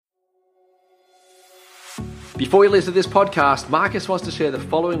Before you listen to this podcast, Marcus wants to share the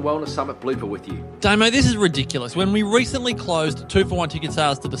following Wellness Summit blooper with you. Damo, this is ridiculous. When we recently closed 2-for-1 ticket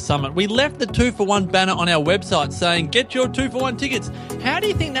sales to the summit, we left the 2-for-1 banner on our website saying, get your 2-for-1 tickets. How do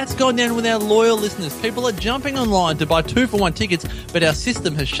you think that's gone down with our loyal listeners? People are jumping online to buy 2-for-1 tickets, but our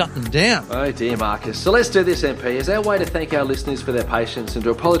system has shut them down. Oh dear, Marcus. So let's do this, MP. As our way to thank our listeners for their patience and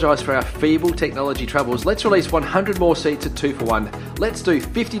to apologise for our feeble technology troubles, let's release 100 more seats at 2-for-1. Let's do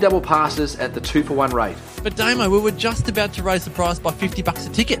 50 double passes at the 2-for-1 rate. But Damo, we were just about to raise the price by $50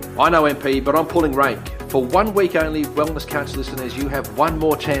 a ticket. I know, MP, but I'm pulling rank. For 1 week only, Wellness Couch listeners, you have one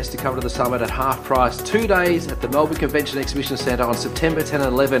more chance to come to the summit at half price. 2 days at the Melbourne Convention Exhibition Centre on September 10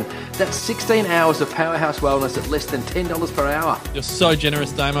 and 11. That's 16 hours of powerhouse wellness at less than $10 per hour. You're so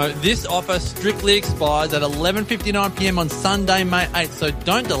generous, Damo. This offer strictly expires at 11:59pm on Sunday, May 8th, so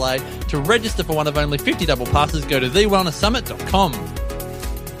don't delay. To register for one of only 50 double passes, go to thewellnesssummit.com.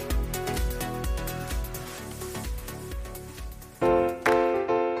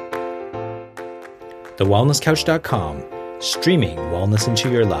 TheWellnessCouch.com, streaming wellness into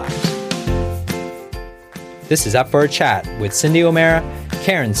your lives. This is Up for a Chat with Cindy O'Meara,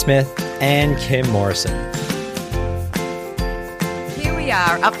 Karen Smith, and Kim Morrison. Here we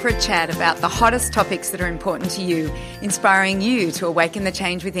are, up for a chat about the hottest topics that are important to you, inspiring you to awaken the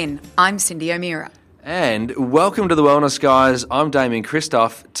change within. I'm Cindy O'Meara. And welcome to The Wellness Guys. I'm Damien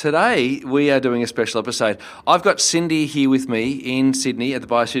Christoph. Today we are doing a special episode. I've got Cindy here with me in Sydney at the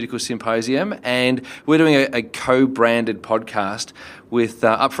Bioceutical Symposium, and we're doing a co-branded podcast with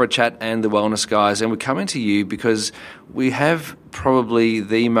Up for a Chat and The Wellness Guys. And we're coming to you because we have probably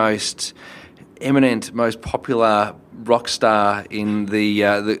the most eminent, most popular rock star in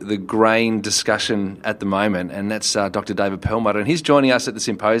the grain discussion at the moment, and that's Dr. David Perlmutter, and he's joining us at the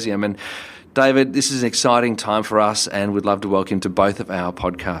symposium. And David, this is an exciting time for us, and we'd love to welcome to both of our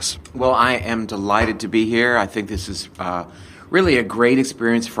podcasts. Well, I am delighted to be here. I think this is really a great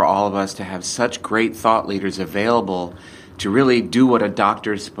experience for all of us to have such great thought leaders available to really do what a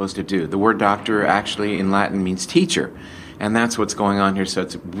doctor is supposed to do. The word doctor actually in Latin means teacher, and that's what's going on here. So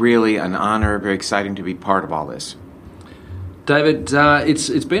it's really an honor, very exciting to be part of all this. David,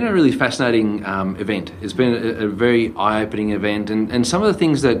 it's been a really fascinating event. It's been a very eye-opening event, and some of the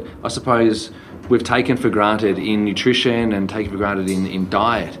things that I suppose we've taken for granted in nutrition and taken for granted in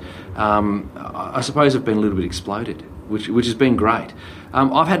diet, I suppose have been a little bit exploded, which has been great.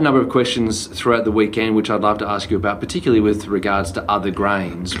 I've had a number of questions throughout the weekend which I'd love to ask you about, particularly with regards to other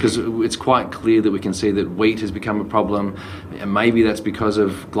grains, because it's quite clear that we can see that wheat has become a problem, and maybe that's because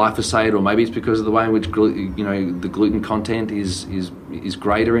of glyphosate, or maybe it's because of the way in which the gluten content is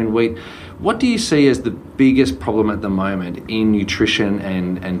greater in wheat. What do you see as the biggest problem at the moment in nutrition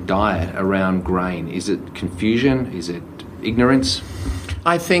and diet around grain? Is it confusion? Is it ignorance?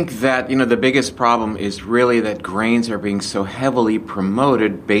 I think that, the biggest problem is really that grains are being so heavily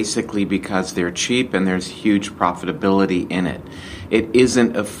promoted basically because they're cheap and there's huge profitability in it. It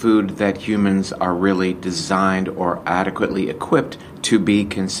isn't a food that humans are really designed or adequately equipped to be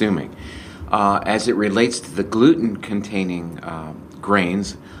consuming. As it relates to the gluten-containing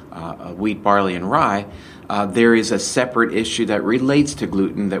grains, wheat, barley, and rye, there is a separate issue that relates to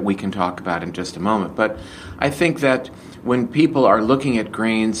gluten that we can talk about in just a moment. But I think that when people are looking at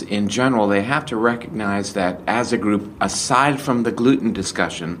grains in general, they have to recognize that as a group, aside from the gluten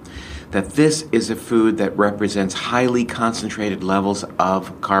discussion, that this is a food that represents highly concentrated levels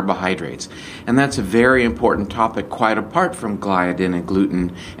of carbohydrates. And that's a very important topic, quite apart from gliadin and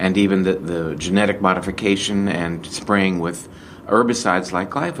gluten and even the genetic modification and spraying with herbicides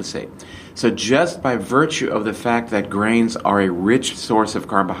like glyphosate. So just by virtue of the fact that grains are a rich source of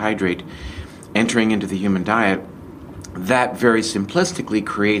carbohydrate entering into the human diet, that very simplistically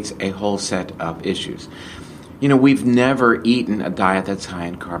creates a whole set of issues. We've never eaten a diet that's high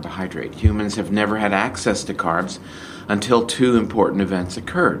in carbohydrate. Humans have never had access to carbs until two important events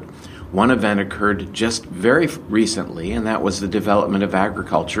occurred. One event occurred just very recently, and that was the development of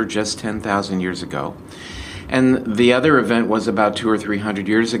agriculture just 10,000 years ago. And the other event was about 200 or 300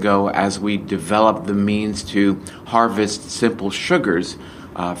 years ago as we developed the means to harvest simple sugars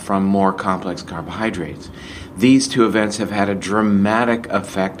from more complex carbohydrates. These two events have had a dramatic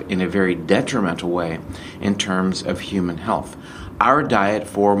effect in a very detrimental way in terms of human health. Our diet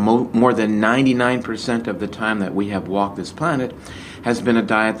for more than 99% of the time that we have walked this planet has been a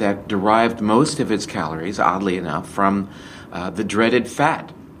diet that derived most of its calories, oddly enough, from the dreaded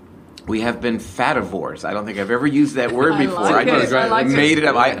fat. we have been fativores. I don't think I've ever used that word before. like it. I like made it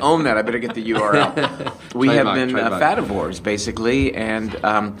up. Yeah. I own that. I better get the URL. We have been fativores, basically, and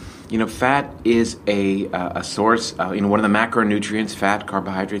fat is a source. One of the macronutrients: fat,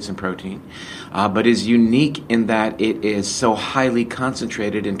 carbohydrates, and protein, but is unique in that it is so highly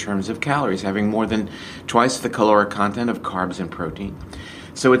concentrated in terms of calories, having more than twice the caloric content of carbs and protein.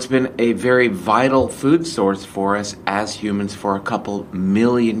 So it's been a very vital food source for us as humans for a couple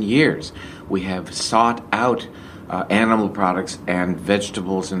million years. We have sought out animal products and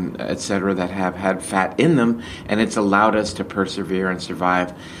vegetables and et cetera that have had fat in them, and it's allowed us to persevere and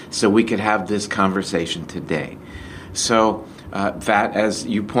survive so we could have this conversation today. So fat, as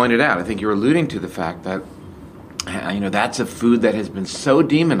you pointed out, I think you're alluding to the fact that that's a food that has been so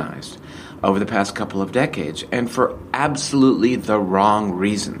demonized over the past couple of decades, and for absolutely the wrong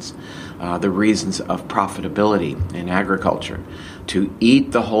reasons. The reasons of profitability in agriculture, to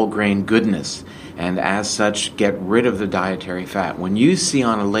eat the whole grain goodness, and as such get rid of the dietary fat. When you see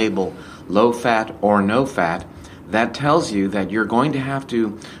on a label low fat or no fat, that tells you that you're going to have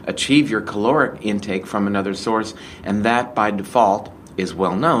to achieve your caloric intake from another source, and that by default is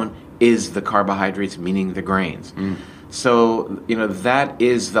well known, is the carbohydrates, meaning the grains. So, that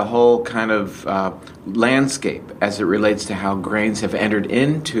is the whole kind of landscape as it relates to how grains have entered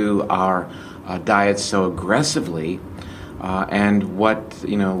into our diets so aggressively, and what,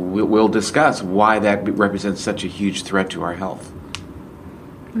 we'll discuss why that represents such a huge threat to our health.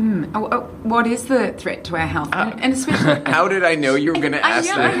 What is the threat to our health? And especially, how did I know you were going to ask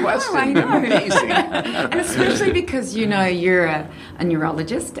that question? I know. Amazing. And especially because, you're a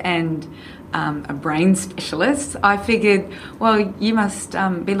neurologist and a brain specialist, I figured, well, you must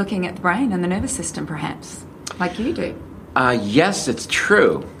be looking at the brain and the nervous system, perhaps, like you do. Yes, it's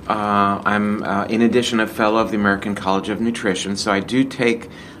true. I'm, in addition, a fellow of the American College of Nutrition, so I do take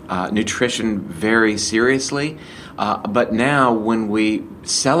nutrition very seriously. But now, when we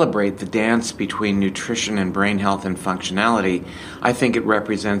celebrate the dance between nutrition and brain health and functionality, I think it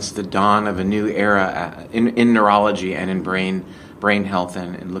represents the dawn of a new era in neurology and in brain health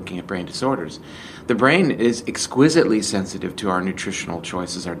and looking at brain disorders. The brain is exquisitely sensitive to our nutritional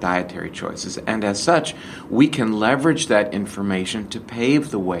choices, our dietary choices, and as such, we can leverage that information to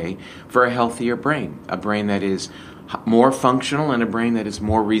pave the way for a healthier brain, a brain that is more functional and a brain that is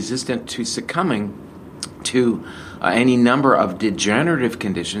more resistant to succumbing to any number of degenerative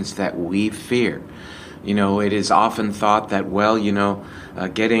conditions that we fear. It is often thought that,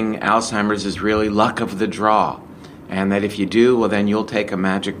 getting Alzheimer's is really luck of the draw. And that if you do, well, then you'll take a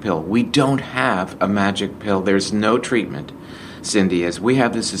magic pill. We don't have a magic pill. There's no treatment, Cindy. As we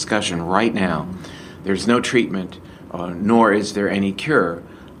have this discussion right now, there's no treatment, nor is there any cure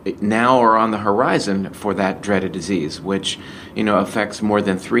now or on the horizon for that dreaded disease, which, affects more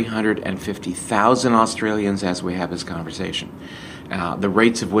than 350,000 Australians as we have this conversation, the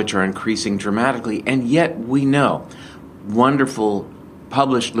rates of which are increasing dramatically. And yet we know wonderful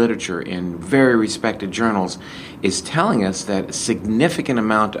published literature in very respected journals is telling us that a significant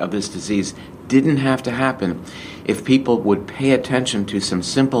amount of this disease didn't have to happen if people would pay attention to some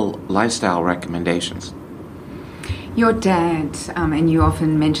simple lifestyle recommendations. Your dad, and you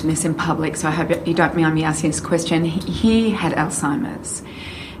often mention this in public, so I hope you don't mind me asking this question, he had Alzheimer's.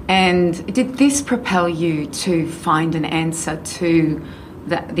 And did this propel you to find an answer to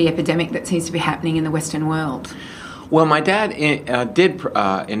the epidemic that seems to be happening in the Western world? Well, my dad did,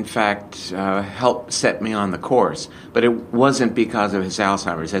 in fact, help set me on the course, but it wasn't because of his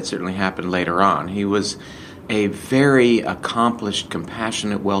Alzheimer's. That certainly happened later on. He was a very accomplished,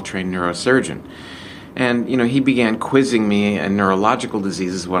 compassionate, well-trained neurosurgeon. And, he began quizzing me in neurological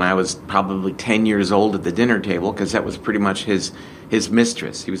diseases when I was probably 10 years old at the dinner table, because that was pretty much his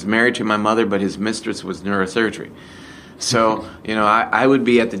mistress. He was married to my mother, but his mistress was neurosurgery. So, I would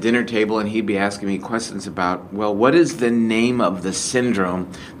be at the dinner table and he'd be asking me questions about, what is the name of the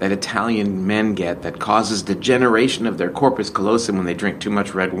syndrome that Italian men get that causes degeneration of their corpus callosum when they drink too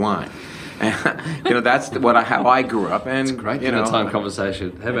much red wine? That's how I grew up. And it's great dinner-time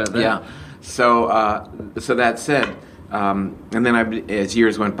conversation. How about that? Yeah. So that said, and then as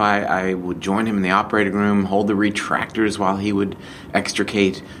years went by, I would join him in the operating room, hold the retractors while he would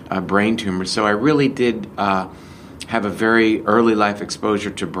extricate brain tumors. So I really did have a very early life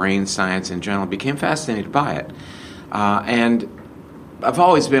exposure to brain science in general, became fascinated by it. And I've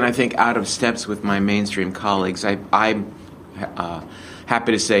always been, I think, out of steps with my mainstream colleagues. I'm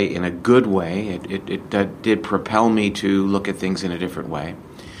happy to say in a good way. It did propel me to look at things in a different way.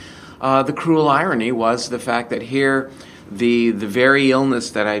 The cruel irony was the fact that here, the very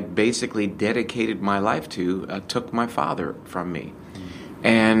illness that I basically dedicated my life to took my father from me.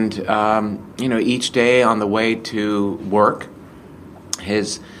 And, each day on the way to work,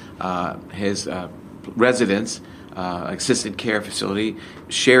 his residence, assisted care facility,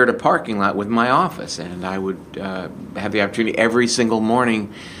 shared a parking lot with my office. And I would have the opportunity every single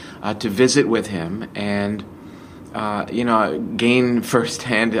morning to visit with him and, gain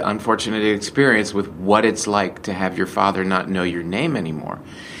firsthand unfortunate experience with what it's like to have your father not know your name anymore.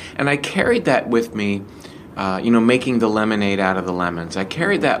 And I carried that with me, making the lemonade out of the lemons. I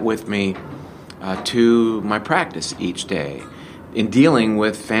carried that with me to my practice each day in dealing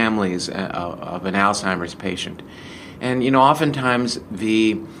with families of an Alzheimer's patient. And, oftentimes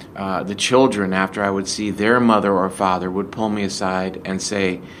the children, after I would see their mother or father, would pull me aside and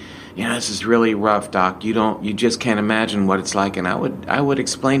say, this is really rough, Doc. You just can't imagine what it's like. And I would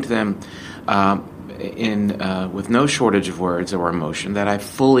explain to them with no shortage of words or emotion that I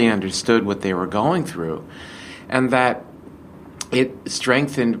fully understood what they were going through, and that it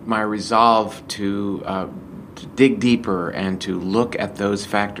strengthened my resolve to dig deeper and to look at those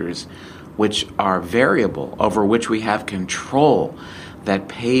factors which are variable, over which we have control, that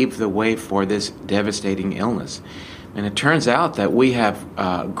pave the way for this devastating illness. And it turns out that we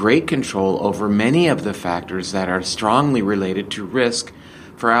have great control over many of the factors that are strongly related to risk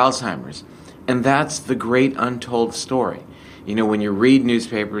for Alzheimer's. And that's the great untold story. When you read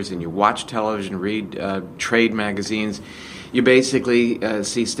newspapers and you watch television, read trade magazines, you basically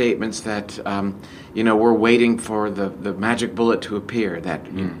see statements that, we're waiting for the magic bullet to appear,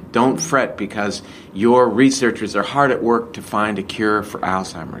 that don't fret because your researchers are hard at work to find a cure for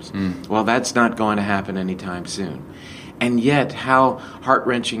Alzheimer's. Well, that's not going to happen anytime soon. And yet, how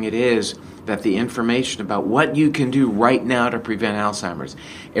heart-wrenching it is that the information about what you can do right now to prevent Alzheimer's,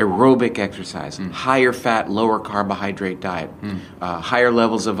 aerobic exercise, higher fat, lower carbohydrate diet, higher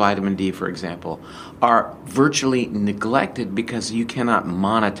levels of vitamin D, for example, are virtually neglected because you cannot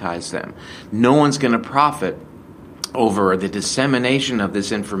monetize them. No one's going to profit over the dissemination of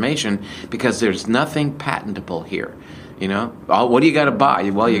this information because there's nothing patentable here. What do you got to buy?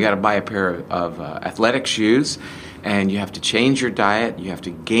 Well, you got to buy a pair of athletic shoes, and you have to change your diet, you have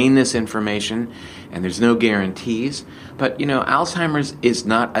to gain this information, and there's no guarantees. But, Alzheimer's is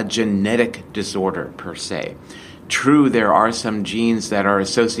not a genetic disorder per se. True, there are some genes that are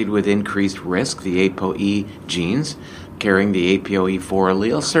associated with increased risk. The ApoE genes, carrying the ApoE4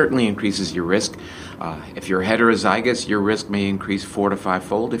 allele, certainly increases your risk. If you're heterozygous, your risk may increase 4 to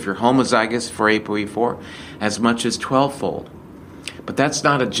 5-fold. If you're homozygous for ApoE4, as much as 12-fold. But that's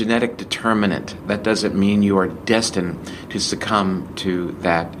not a genetic determinant. That doesn't mean you are destined to succumb to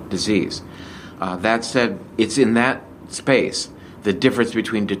that disease. That said, it's in that space, the difference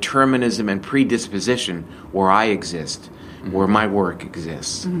between determinism and predisposition, where I exist, where my work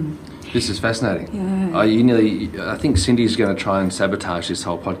exists. This is fascinating. Yeah. I think Cindy's going to try and sabotage this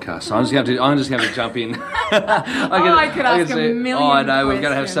whole podcast. So I'm just going to jump in. I could ask a million I know. questions. We're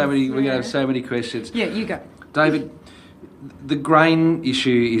going to have so many. We're going to have so many questions. Yeah, you go, David. The grain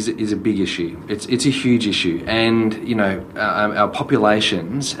issue is a big issue. It's a huge issue, and our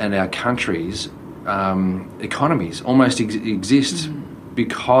populations and our countries' economies almost exist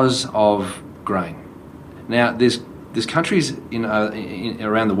because of grain. Now, there's countries in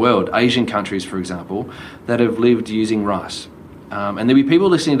around the world, Asian countries, for example, that have lived using rice, and there'll be people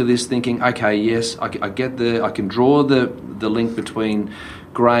listening to this thinking, okay, yes, I can draw the link between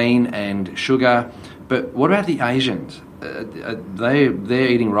grain and sugar, but what about the Asians?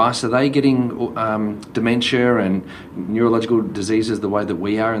 They're eating rice. Are they getting dementia and neurological diseases the way that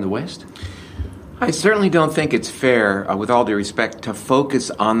we are in the West? I certainly don't think it's fair, with all due respect, to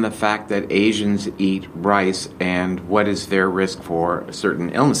focus on the fact that Asians eat rice and what is their risk for certain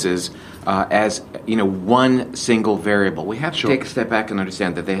illnesses as one single variable. We have to take a step back and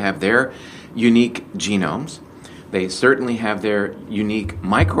understand that they have their unique genomes. They certainly have their unique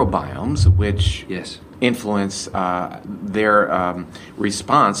microbiomes, which influence their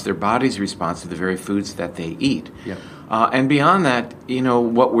response, their body's response to the very foods that they eat. Yeah. And beyond that,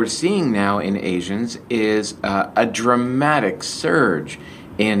 what we're seeing now in Asians is a dramatic surge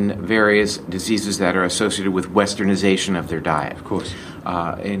in various diseases that are associated with westernization of their diet. Of course.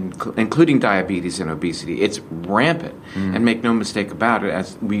 Including diabetes and obesity. It's rampant. And make no mistake about it,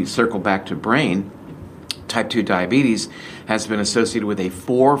 as we circle back to brain, type 2 diabetes has been associated with a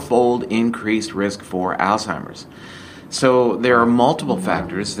 4-fold increased risk for Alzheimer's. So there are multiple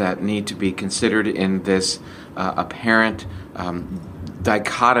factors that need to be considered in this apparent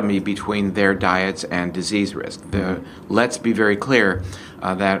dichotomy between their diets and disease risk. Let's be very clear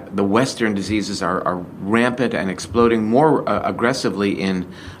that the Western diseases are rampant and exploding more aggressively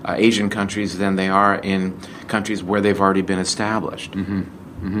in Asian countries than they are in countries where they've already been established.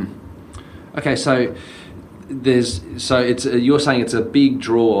 Okay, so you're saying it's a big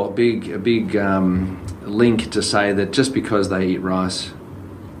draw, a big link to say that just because they eat rice,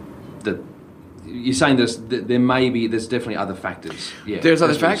 that you're saying there's definitely other factors. Yeah, there's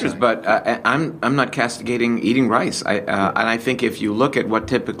other factors, but I'm not castigating eating rice. And I think if you look at what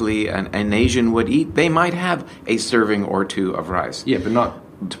typically an Asian would eat, they might have a serving or two of rice. Yeah, but not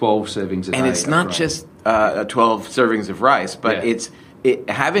 12 servings a day. And it's not just 12 servings of rice, but it's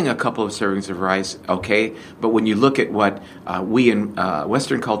having a couple of servings of rice, okay, but when you look at what we in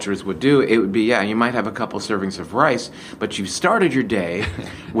Western cultures would do, it would be, you might have a couple of servings of rice, but you've started your day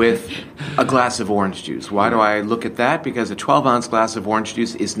with a glass of orange juice. Why do I look at that? Because a 12-ounce glass of orange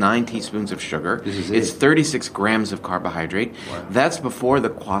juice is 9 teaspoons of sugar. It's 36 grams of carbohydrate. Wow. That's before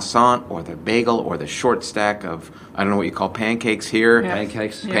the croissant or the bagel or the short stack of, I don't know what you call pancakes here. Yeah.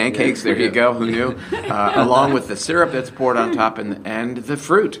 Pancakes. Pancakes, there you go, who knew? Along with the syrup that's poured on top and the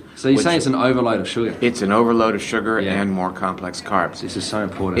fruit. So you're saying it's an overload of sugar? It's an overload of sugar and more complex carbs. This is so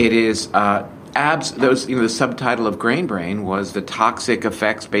important. It is. The subtitle of Grain Brain was the toxic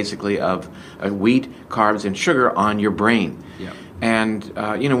effects, basically, of wheat, carbs, and sugar on your brain. Yep. And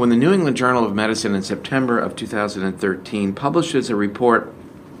when the New England Journal of Medicine in September of 2013 publishes a report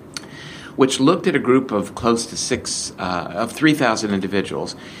which looked at a group of close to 3,000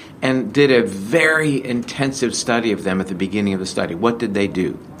 individuals and did a very intensive study of them at the beginning of the study. What did they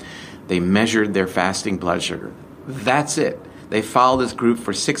do? They measured their fasting blood sugar. That's it. They followed this group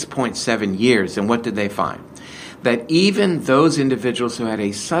for 6.7 years, and what did they find? That even those individuals who had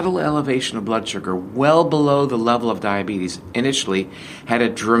a subtle elevation of blood sugar well below the level of diabetes initially had a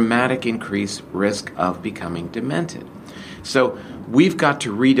dramatic increased risk of becoming demented. So we've got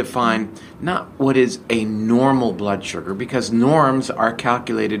to redefine not what is a normal blood sugar, because norms are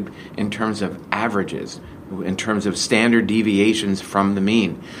calculated in terms of averages, in terms of standard deviations from the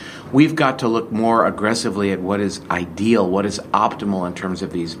mean. We've got to look more aggressively at what is ideal, what is optimal in terms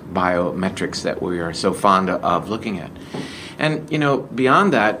of these biometrics that we are so fond of looking at. And,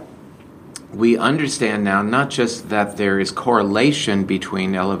 beyond that, we understand now not just that there is correlation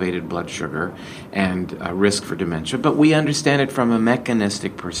between elevated blood sugar and risk for dementia, but we understand it from a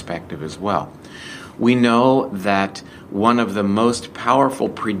mechanistic perspective as well. We know that one of the most powerful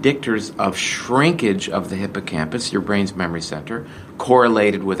predictors of shrinkage of the hippocampus, your brain's memory center,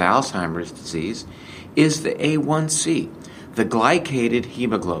 correlated with Alzheimer's disease, is the A1C, the glycated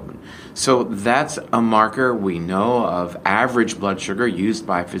hemoglobin. So that's a marker we know of average blood sugar used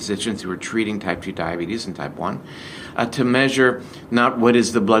by physicians who are treating type 2 diabetes and type 1 to measure not what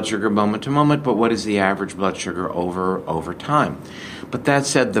is the blood sugar moment to moment, but what is the average blood sugar over time. But that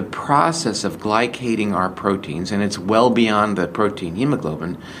said, the process of glycating our proteins, and it's well beyond the protein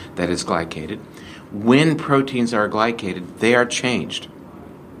hemoglobin that is glycated, when proteins are glycated, they are changed.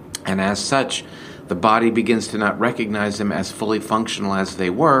 And as such, the body begins to not recognize them as fully functional as they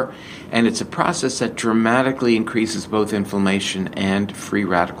were, and it's a process that dramatically increases both inflammation and free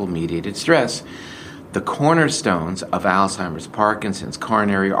radical-mediated stress, the cornerstones of Alzheimer's, Parkinson's,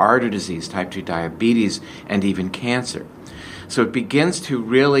 coronary artery disease, type 2 diabetes, and even cancer. So it begins to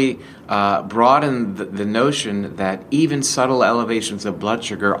really broaden the notion that even subtle elevations of blood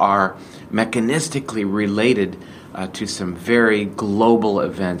sugar are mechanistically related to some very global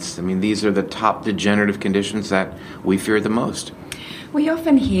events. I mean, these are the top degenerative conditions that we fear the most. We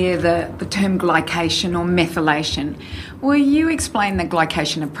often hear the term glycation or methylation. Will you explain the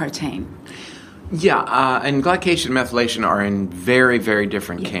glycation of protein? Yeah, and glycation and methylation are in very, very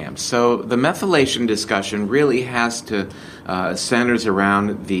different camps. So the methylation discussion really has to centers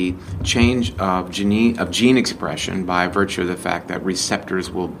around the change of gene expression by virtue of the fact that receptors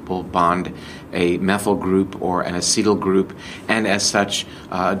will bond a methyl group or an acetyl group, and as such,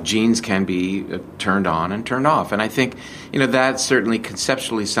 genes can be turned on and turned off. And I think that's certainly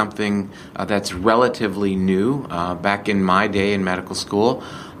conceptually something that's relatively new. Back in my day in medical school,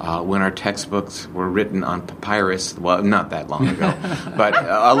 when our textbooks were written on papyrus, well, not that long ago, but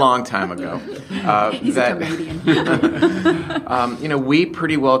a long time ago. He's a comedian. We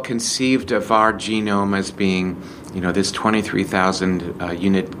pretty well conceived of our genome as being, this 23,000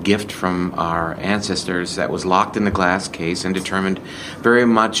 unit gift from our ancestors that was locked in the glass case and determined very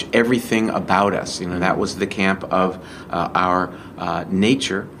much everything about us. That was the camp of our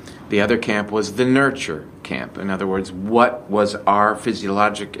nature. The other camp was the nurture camp. In other words, what was our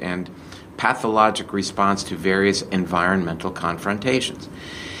physiologic and pathologic response to various environmental confrontations.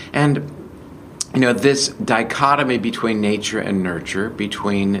 And this dichotomy between nature and nurture,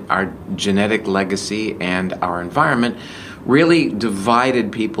 between our genetic legacy and our environment, really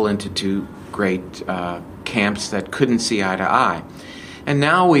divided people into two great camps that couldn't see eye to eye. And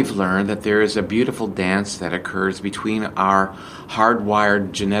now we've learned that there is a beautiful dance that occurs between our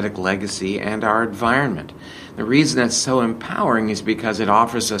hardwired genetic legacy and our environment. The reason that's so empowering is because it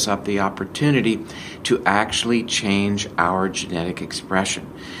offers us up the opportunity to actually change our genetic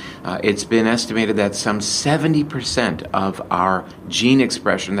expression. It's been estimated that some 70% of our gene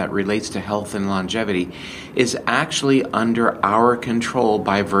expression that relates to health and longevity is actually under our control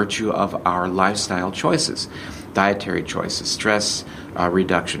by virtue of our lifestyle choices, dietary choices, stress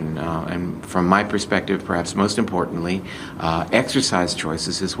reduction, and from my perspective, perhaps most importantly, exercise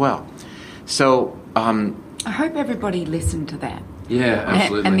choices as well. So I hope everybody listened to that. Yeah,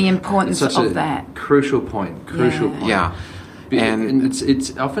 absolutely. And the importance it's such of a that. Crucial point. Yeah. And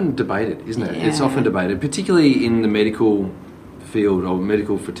it's often debated, isn't it? Yeah. It's often debated, particularly in the medical field or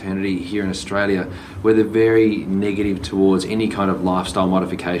medical fraternity here in Australia, where they're very negative towards any kind of lifestyle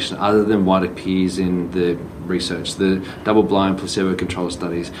modification other than what appears in the research, the double-blind placebo-controlled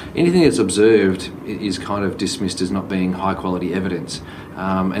studies. Anything that's observed is kind of dismissed as not being high-quality evidence.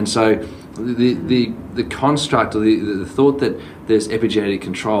 And so the construct or the thought that there's epigenetic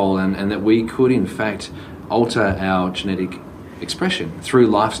control and that we could, in fact, alter our genetic expression through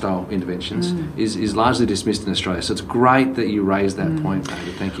lifestyle interventions is largely dismissed in Australia. So it's great that you raised that point,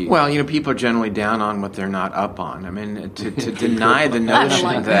 David. Thank you. Well, people are generally down on what they're not up on. I mean, to deny the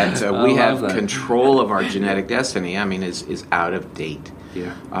notion that we have control of our genetic destiny, is out of date.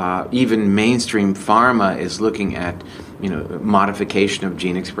 Yeah. Even mainstream pharma is looking at, modification of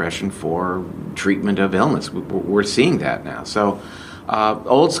gene expression for treatment of illness. We're seeing that now. So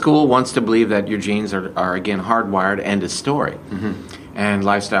old school wants to believe that your genes are again hardwired, end of story. And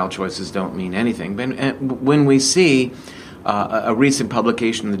lifestyle choices don't mean anything. But when we see a recent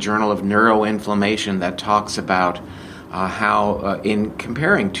publication in the Journal of Neuroinflammation that talks about how in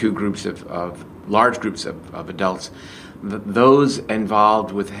comparing two groups of large groups of adults, those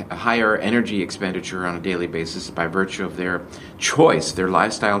involved with higher energy expenditure on a daily basis by virtue of their choice, their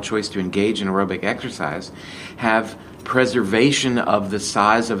lifestyle choice to engage in aerobic exercise, have preservation of the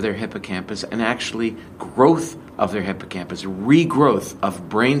size of their hippocampus and actually growth of their hippocampus, regrowth of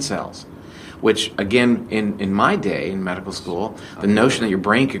brain cells, which again, in my day in medical school, the notion that your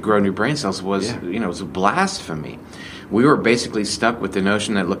brain could grow new brain cells was, was a blasphemy. We were basically stuck with the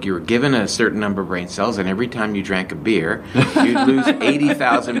notion that, look, you were given a certain number of brain cells, and every time you drank a beer, you'd lose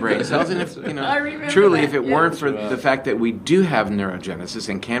 80,000 brain cells. And if if it weren't for the fact that we do have neurogenesis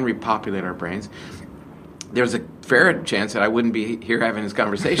and can repopulate our brains, there's a fair chance that I wouldn't be here having this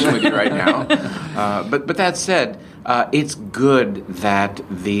conversation with you right now. But that said, it's good that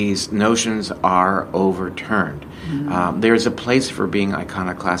these notions are overturned. There's a place for being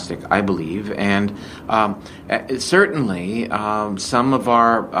iconoclastic, I believe, and certainly some of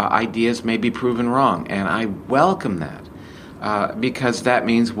our ideas may be proven wrong, and I welcome that. Because that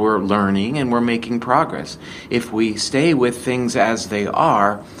means we're learning and we're making progress. If we stay with things as they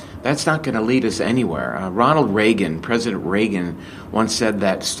are, that's not going to lead us anywhere. President Reagan, once said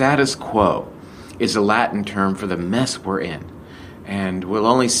that status quo is a Latin term for the mess we're in. And we'll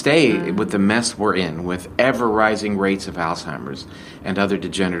only stay with the mess we're in, with ever-rising rates of Alzheimer's and other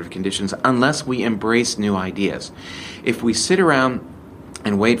degenerative conditions, unless we embrace new ideas. If we sit around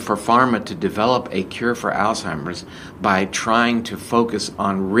and wait for pharma to develop a cure for Alzheimer's by trying to focus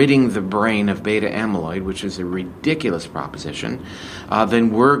on ridding the brain of beta amyloid, which is a ridiculous proposition,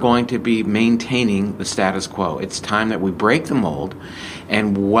 then we're going to be maintaining the status quo. It's time that we break the mold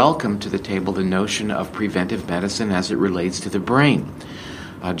and welcome to the table the notion of preventive medicine as it relates to the brain.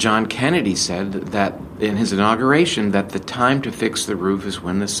 John Kennedy said that in his inauguration that the time to fix the roof is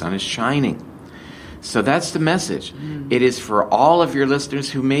when the sun is shining. So that's the message. It is for all of your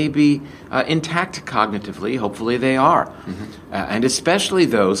listeners who may be intact cognitively. Hopefully they are. And especially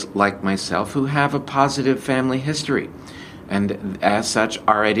those, like myself, who have a positive family history and as such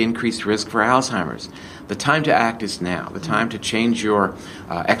are at increased risk for Alzheimer's. The time to act is now. The time to change your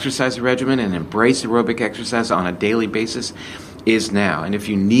exercise regimen and embrace aerobic exercise on a daily basis is now. And if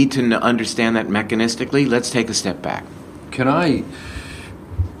you need to understand that mechanistically, let's take a step back.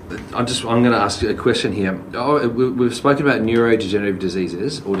 I'm going to ask you a question here. We've spoken about neurodegenerative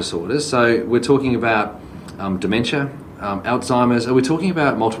diseases or disorders. So we're talking about dementia, Alzheimer's. Are we talking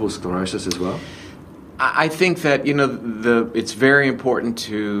about multiple sclerosis as well? I think that, it's very important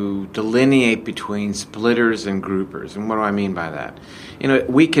to delineate between splitters and groupers. And what do I mean by that?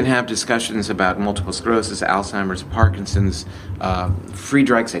 We can have discussions about multiple sclerosis, Alzheimer's, Parkinson's,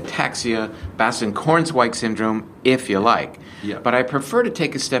 Friedreich's ataxia, Bassen-Kornzweig syndrome, if you like. Yeah. But I prefer to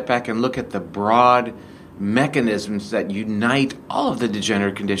take a step back and look at the broad mechanisms that unite all of the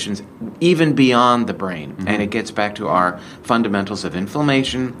degenerative conditions, even beyond the brain. Mm-hmm. And it gets back to our fundamentals of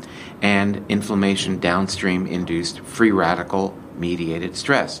inflammation and inflammation downstream induced free radical mediated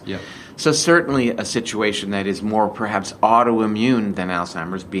stress. Yep. So certainly a situation that is more perhaps autoimmune than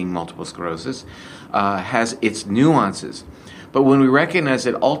Alzheimer's, being multiple sclerosis, has its nuances. But when we recognize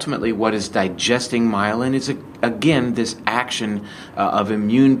that ultimately what is digesting myelin is, again, this action of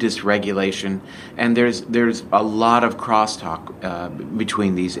immune dysregulation, and there's a lot of crosstalk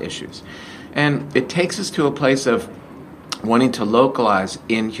between these issues. And it takes us to a place of wanting to localize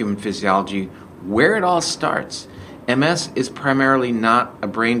in human physiology where it all starts. MS is primarily not a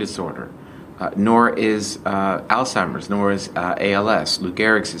brain disorder, nor is Alzheimer's, nor is ALS, Lou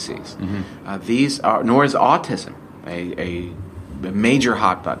Gehrig's disease. Mm-hmm. Nor is autism, a major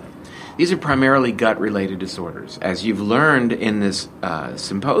hot button. These are primarily gut-related disorders. As you've learned in this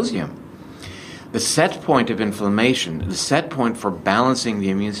symposium, the set point of inflammation, the set point for balancing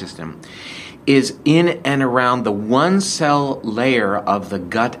the immune system, is in and around the one-cell layer of the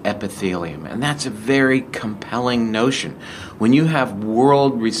gut epithelium. And that's a very compelling notion. When you have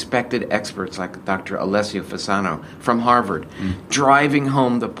world-respected experts like Dr. Alessio Fasano from Harvard driving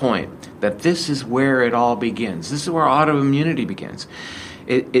home the point that this is where it all begins. This is where autoimmunity begins.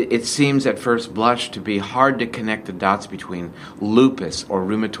 It seems at first blush to be hard to connect the dots between lupus or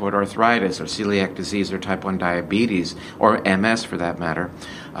rheumatoid arthritis or celiac disease or type 1 diabetes or MS for that matter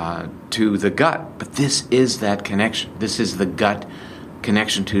to the gut. But this is that connection. This is the gut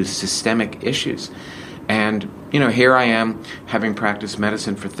connection to systemic issues. And, here I am having practiced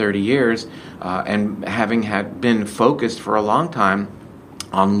medicine for 30 years and having been focused for a long time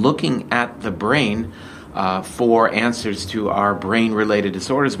on looking at the brain for answers to our brain-related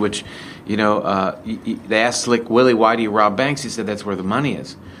disorders, which, they asked Slick Willie, why do you rob banks? He said, that's where the money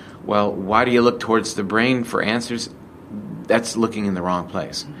is. Well, why do you look towards the brain for answers? That's looking in the wrong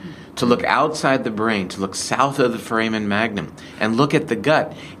place. To look outside the brain, to look south of the foramen magnum, and look at the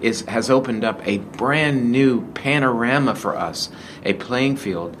gut has opened up a brand new panorama for us, a playing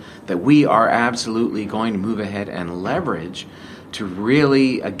field that we are absolutely going to move ahead and leverage to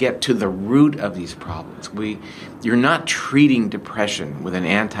really get to the root of these problems. You're not treating depression with an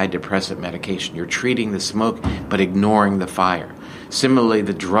antidepressant medication. You're treating the smoke but ignoring the fire. Similarly,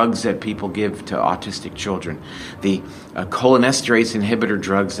 the drugs that people give to autistic children, the cholinesterase inhibitor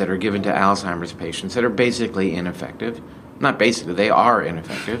drugs that are given to Alzheimer's patients that are basically ineffective. Not basically, they are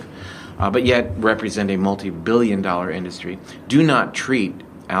ineffective, but yet represent a multi-billion-dollar industry, do not treat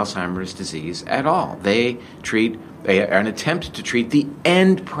Alzheimer's disease at all. They are an attempt to treat the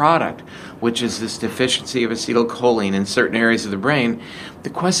end product, which is this deficiency of acetylcholine in certain areas of the brain. The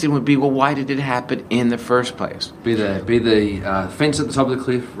question would be, well, why did it happen in the first place? Be the fence at the top of the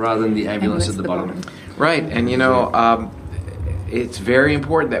cliff rather than the ambulance at the bottom. Right, and it's very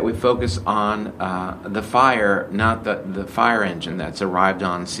important that we focus on the fire, not the fire engine that's arrived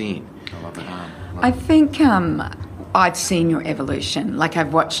on scene. I love it. I think I've seen your evolution. Like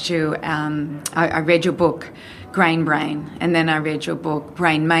I've watched you, I read your book, Grain Brain, and then I read your book,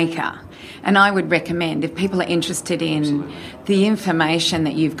 Brain Maker. And I would recommend, if people are interested in the information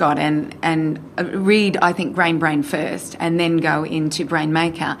that you've got, and read, I think, Grain Brain first, and then go into Brain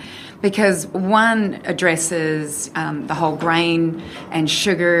Maker, because one addresses the whole grain and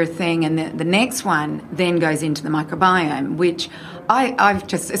sugar thing, and the next one then goes into the microbiome, which I've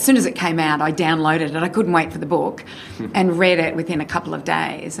just, as soon as it came out, I downloaded it. I couldn't wait for the book and read it within a couple of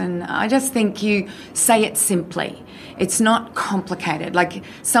days. And I just think you say it simply. It's not complicated. Like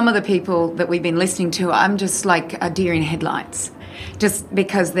some of the people that we've been listening to, I'm just like a deer in headlights, just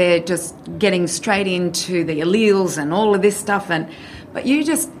because they're just getting straight into the alleles and all of this stuff. But you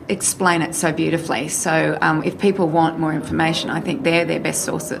just explain it so beautifully. So if people want more information, I think they're their best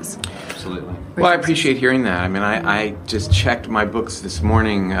sources. Absolutely. Well, I appreciate hearing that. I mean, I just checked my books this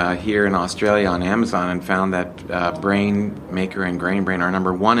morning here in Australia on Amazon and found that Brain Maker and Grain Brain are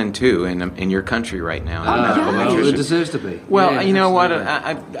number 1 and 2 in your country right now. Well, it deserves to be. Well, yeah, you know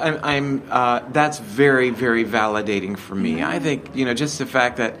absolutely. what? I'm that's very, very validating for me. I think just the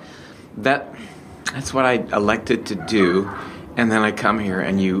fact that's what I elected to do. And then I come here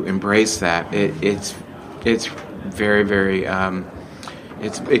and you embrace that. It's very, very,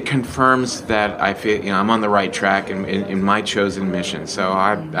 it confirms that I feel I'm on the right track in my chosen mission. So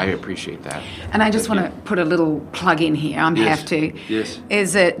I appreciate that. And I just want to put a little plug in here. Have to. Yes.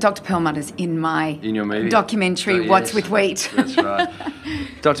 Is that Dr. Perlmutter's in your movie documentary, What's with Wheat? That's right.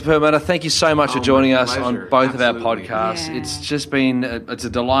 Dr. Perlmutter, thank you so much for joining us on both of our podcasts. Yeah. It's just been it's a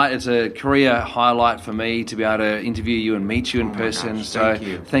delight. It's a career highlight for me to be able to interview you and meet you in person. Gosh, so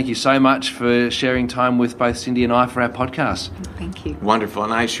thank you so much for sharing time with both Cindy and I for our podcast. Thank you. Wonderful.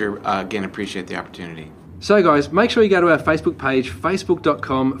 And I sure, again, appreciate the opportunity. So, guys, make sure you go to our Facebook page,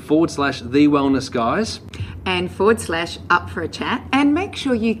 facebook.com/The Wellness Guys. And /Up for a Chat. And make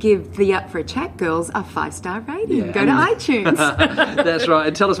sure you give the Up for a Chat girls a 5-star rating. Yeah. Go to iTunes. That's right.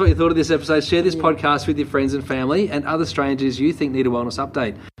 And tell us what you thought of this episode. Share this podcast with your friends and family and other strangers you think need a wellness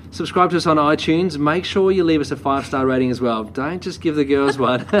update. Subscribe to us on iTunes. Make sure you leave us a 5-star rating as well. Don't just give the girls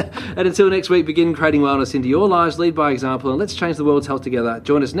one. And until next week, begin creating wellness into your lives. Lead by example. And let's change the world's health together.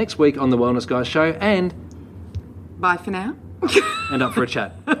 Join us next week on The Wellness Guys Show. And Bye for now. And up for a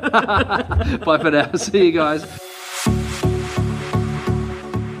chat. Bye for now. See you guys.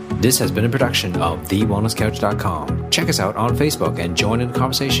 This has been a production of TheWellnessCouch.com. Check us out on Facebook and join in the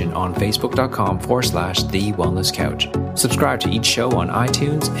conversation on Facebook.com/The Wellness Couch. Subscribe to each show on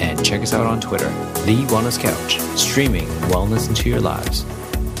iTunes and check us out on Twitter. The Wellness Couch, streaming wellness into your lives.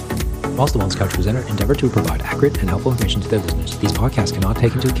 Whilst the Wellness Couch presenter endeavor to provide accurate and helpful information to their listeners, these podcasts cannot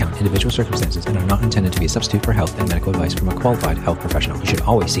take into account individual circumstances and are not intended to be a substitute for health and medical advice from a qualified health professional. You should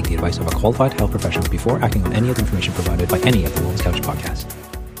always seek the advice of a qualified health professional before acting on any of the information provided by any of the Wellness Couch podcasts.